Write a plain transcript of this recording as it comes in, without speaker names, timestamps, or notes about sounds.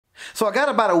So I got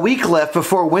about a week left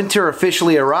before winter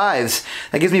officially arrives.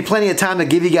 That gives me plenty of time to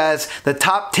give you guys the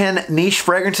top 10 niche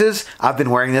fragrances I've been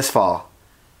wearing this fall.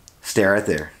 Stay right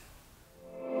there.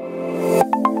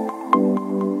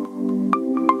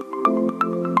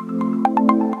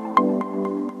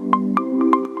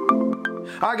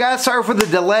 Alright guys, sorry for the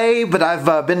delay, but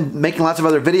I've been making lots of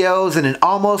other videos and it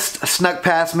almost snuck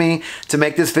past me to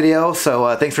make this video,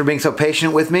 so thanks for being so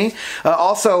patient with me.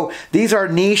 Also, these are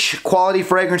niche quality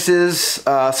fragrances.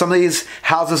 Some of these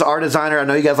houses are designer. I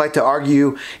know you guys like to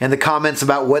argue in the comments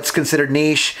about what's considered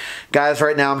niche. Guys,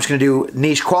 right now I'm just going to do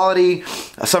niche quality.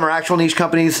 Some are actual niche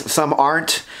companies, some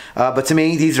aren't. But to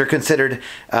me, these are considered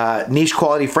niche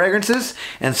quality fragrances.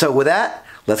 And so with that,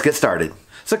 let's get started.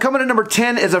 So coming at number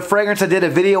 10 is a fragrance I did a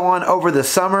video on over the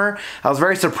summer. I was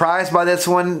very surprised by this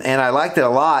one and I liked it a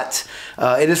lot.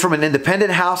 It is from an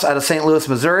independent house out of St. Louis,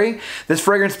 Missouri. This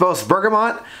fragrance boasts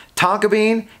bergamot, tonka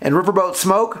bean, and riverboat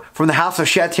smoke. From the house of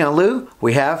Chatillon-Lux,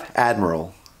 we have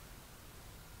Admiral.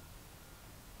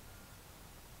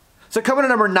 So coming at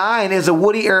number 9 is a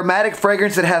woody aromatic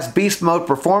fragrance that has beast mode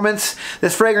performance.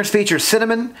 This fragrance features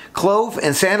cinnamon, clove,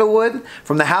 and sandalwood.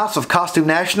 From the house of Costume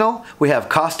National, we have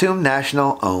Costume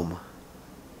National Homme.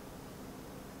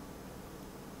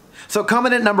 So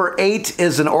coming at number 8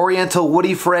 is an oriental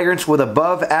woody fragrance with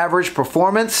above average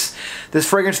performance. This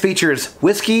fragrance features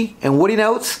whiskey and woody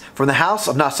notes. From the house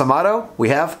of Nasomatto, we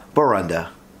have Borunda.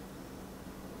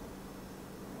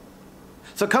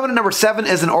 So coming to number 7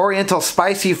 is an oriental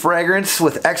spicy fragrance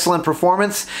with excellent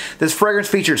performance. This fragrance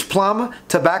features plum,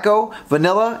 tobacco,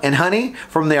 vanilla, and honey.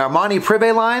 From the Armani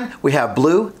Privé line, we have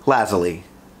Bleu Lazuli.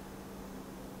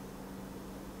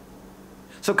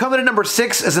 So coming to number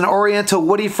 6 is an oriental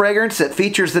woody fragrance that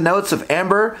features the notes of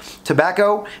amber,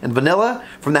 tobacco, and vanilla.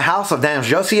 From the house of Dame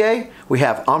Jossier, we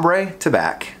have Ombre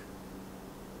Tabac.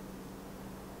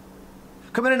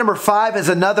 Coming in number 5 is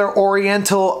another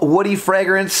oriental woody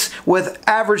fragrance with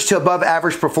average to above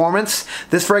average performance.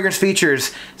 This fragrance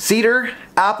features cedar,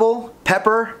 apple,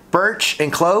 pepper, birch,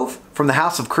 and clove. From the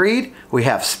house of Creed, we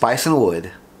have Spice and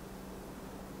Wood.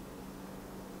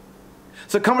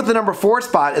 So coming to the number 4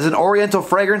 spot is an oriental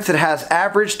fragrance that has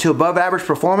average to above average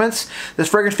performance. This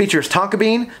fragrance features tonka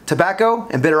bean, tobacco,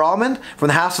 and bitter almond. From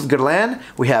the house of Guerlain,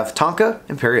 we have Tonka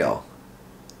Imperial.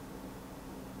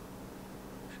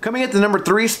 Coming at the number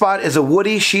 3 spot is a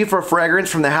woody Chiffre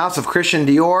fragrance from the house of Christian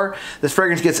Dior. This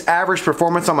fragrance gets average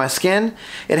performance on my skin.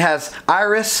 It has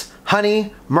iris,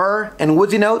 honey, myrrh, and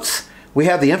woodsy notes. We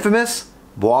have the infamous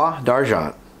Bois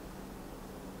d'Argent.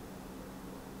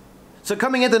 So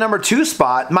coming at the number 2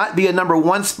 spot might be a number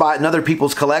 1 spot in other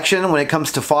people's collection when it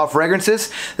comes to fall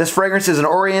fragrances. This fragrance is an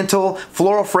oriental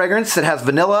floral fragrance that has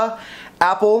vanilla,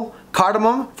 apple,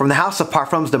 cardamom. From the house of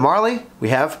Parfums de Marly, we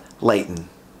have Layton.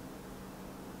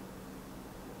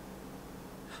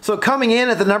 So coming in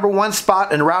at the number 1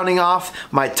 spot and rounding off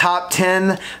my top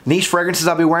 10 niche fragrances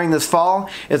I'll be wearing this fall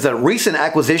is a recent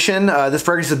acquisition. This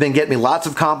fragrance has been getting me lots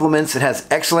of compliments. It has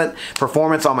excellent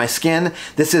performance on my skin.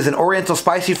 This is an oriental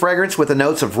spicy fragrance with the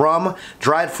notes of rum,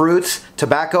 dried fruits,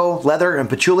 tobacco, leather, and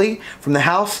patchouli. From the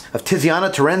house of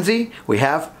Tiziana Terenzi, we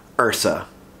have Ursa.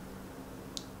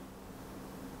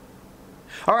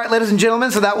 Alright ladies and gentlemen,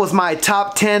 so that was my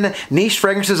top 10 niche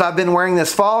fragrances I've been wearing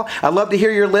this fall. I'd love to hear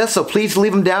your list, so please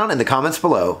leave them down in the comments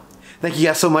below. Thank you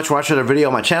guys so much for watching another video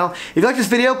on my channel. If you like this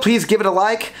video, please give it a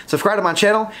like, subscribe to my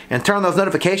channel, and turn on those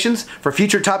notifications for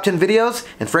future top 10 videos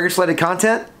and fragrance-related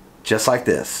content just like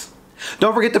this.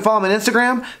 Don't forget to follow me on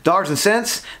Instagram, Dollars and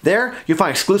Cents. There, you'll find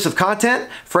exclusive content,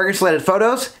 fragrance-related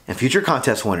photos, and future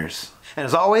contest winners. And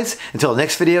as always, until the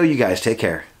next video, you guys take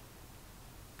care.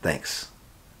 Thanks.